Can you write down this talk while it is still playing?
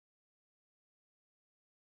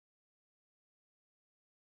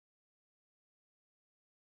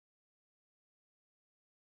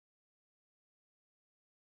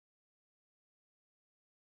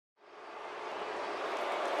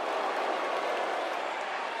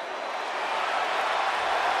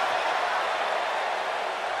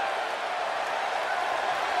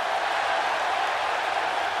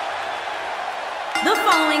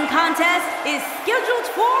following contest is scheduled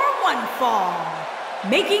for one fall.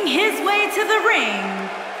 Making his way to the ring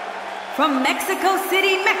from Mexico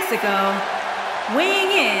City, Mexico,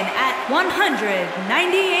 weighing in at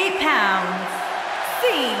 198 pounds,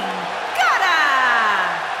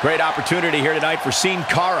 cara. Great opportunity here tonight for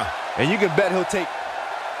cara. And you can bet he'll take...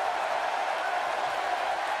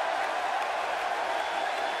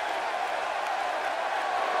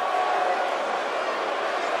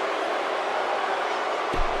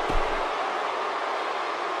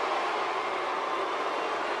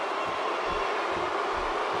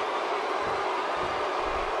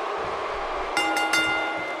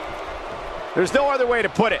 There's no other way to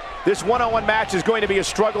put it. This one-on-one match is going to be a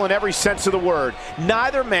struggle in every sense of the word.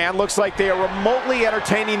 Neither man looks like they are remotely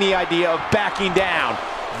entertaining the idea of backing down.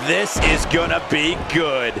 This is gonna be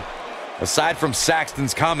good. Aside from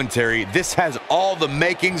Saxton's commentary, this has all the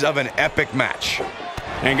makings of an epic match.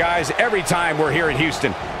 And guys, every time we're here in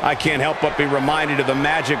Houston, I can't help but be reminded of the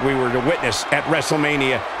magic we were to witness at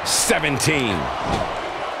WrestleMania 17.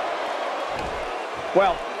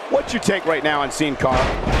 Well, what's your take right now on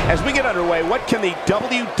cara? As we get underway, what can the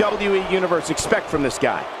WWE Universe expect from this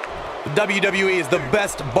guy? The WWE is the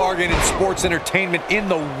best bargain in sports entertainment in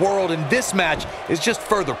the world, and this match is just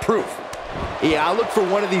further proof. Yeah, I look for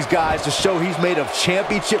one of these guys to show he's made of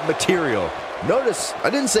championship material. Notice, I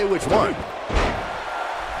didn't say which one.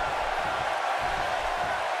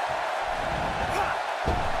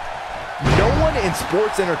 No one in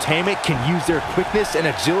sports entertainment can use their quickness and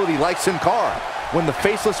agility like cara. When the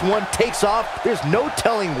faceless one takes off, there's no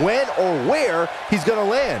telling when or where he's gonna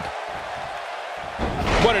land.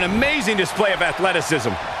 What an amazing display of athleticism.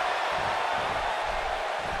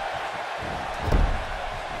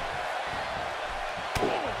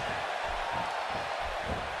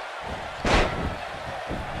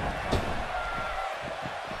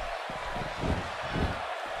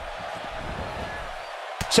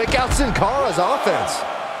 Check out cara's offense.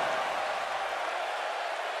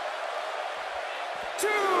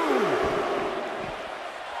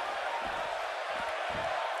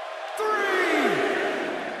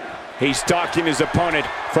 He's stalking his opponent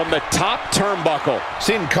from the top turnbuckle.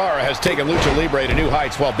 cara has taken Lucha Libre to new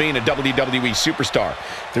heights while being a WWE superstar.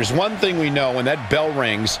 There's one thing we know when that bell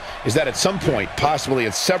rings is that at some point, possibly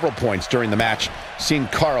at several points during the match,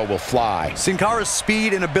 cara will fly. Cara's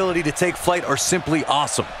speed and ability to take flight are simply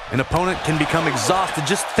awesome. An opponent can become exhausted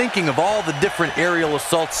just thinking of all the different aerial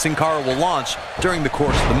assaults cara will launch during the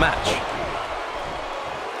course of the match.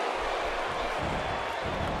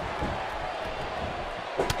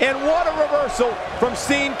 And what a reversal from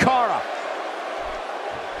cara.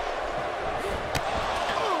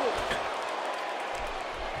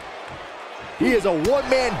 He is a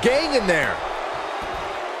one-man gang in there.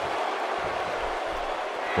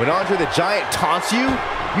 When Andre the Giant taunts you,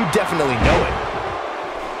 you definitely know it.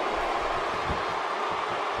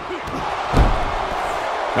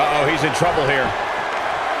 Uh-oh, he's in trouble here.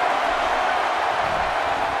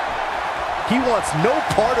 He wants no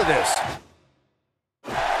part of this.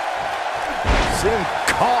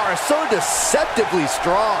 cara, so deceptively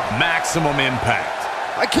strong. Maximum impact.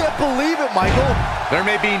 I can't believe it, Michael. There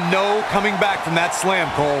may be no coming back from that slam,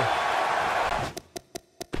 Cole.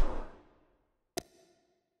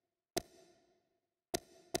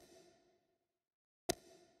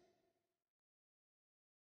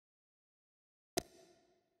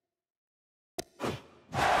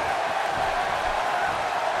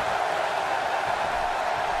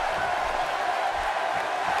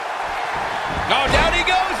 Oh, down he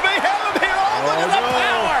goes. May have him here. Oh, look at the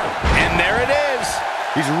power. And there it is.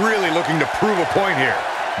 He's really looking to prove a point here.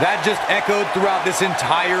 That just echoed throughout this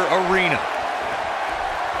entire arena.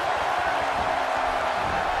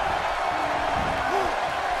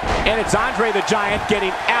 And it's Andre the Giant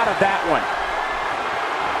getting out of that one.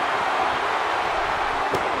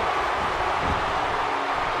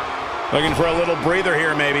 Looking for a little breather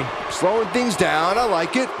here, maybe. Slowing things down. I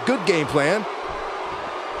like it. Good game plan.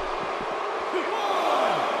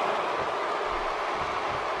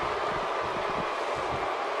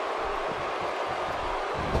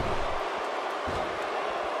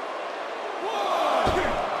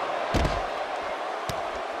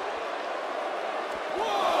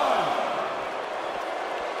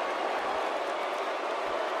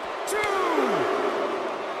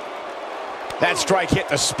 That strike hit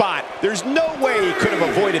the spot. There's no way he could have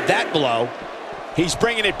avoided that blow. He's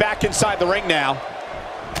bringing it back inside the ring now.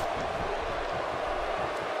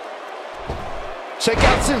 Check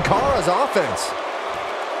out cara's offense.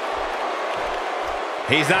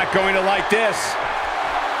 He's not going to like this.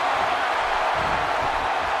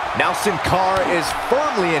 Now Sin Cara is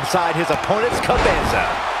firmly inside his opponent's cabeza.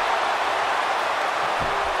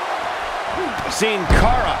 Sin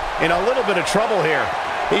Cara in a little bit of trouble here.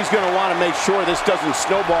 He's going to want to make sure this doesn't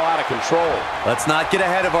snowball out of control. Let's not get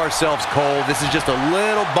ahead of ourselves, Cole. This is just a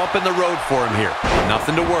little bump in the road for him here.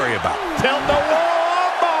 Nothing to worry about. Tilt the wall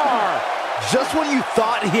bar. Just when you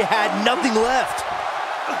thought he had nothing left.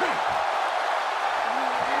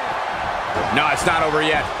 No, it's not over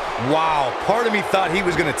yet. Wow, part of me thought he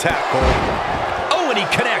was going to tap, Cole. Oh, and he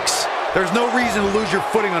connects. There's no reason to lose your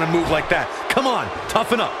footing on a move like that. Come on,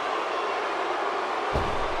 toughen up.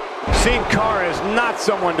 Sin Cara is not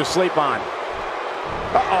someone to sleep on.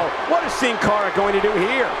 Uh-oh, what is Sin Cara going to do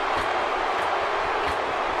here?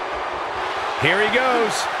 Here he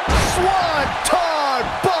goes. Swanton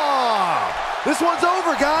bomb! This one's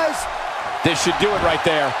over, guys. This should do it right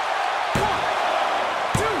there.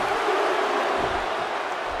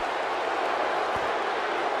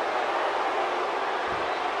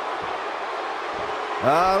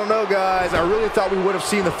 I don't know, guys. I really thought we would have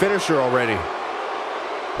seen the finisher already.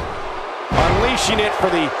 Unleashing it for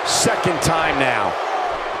the second time now.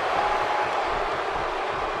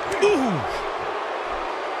 Ooh.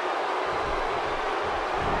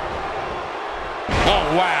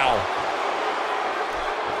 Oh, wow.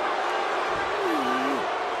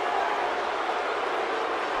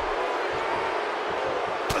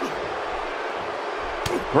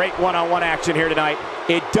 Great one-on-one action here tonight.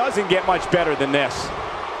 It doesn't get much better than this.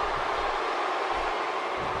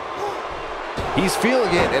 He's feeling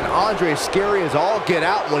it, and Andre's scary as all get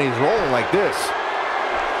out when he's rolling like this.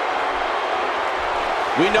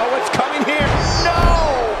 We know what's coming here.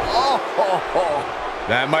 No! Oh.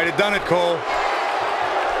 That might have done it, Cole.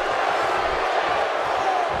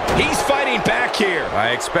 He's fighting back here.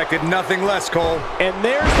 I expected nothing less, Cole. And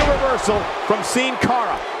there's the reversal from Sin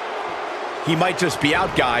Cara. He might just be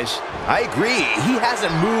out, guys. I agree. He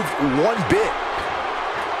hasn't moved one bit.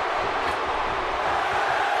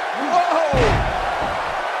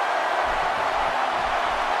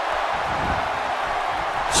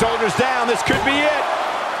 Shoulders down, this could be it.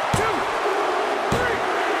 2, 3.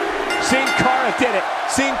 Sin Cara did it.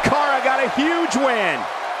 Sin Cara got a huge win.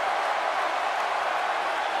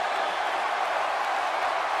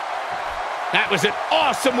 That was an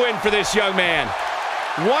awesome win for this young man.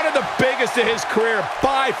 One of the biggest of his career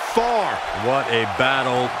by far. What a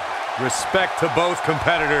battle. Respect to both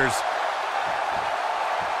competitors.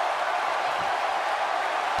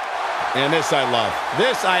 And this I love.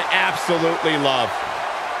 This I absolutely love.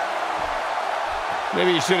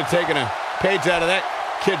 Maybe you should have taken a page out of that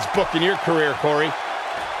kid's book in your career, Corey.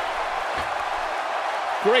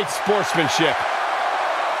 Great sportsmanship.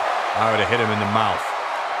 I would have hit him in the mouth.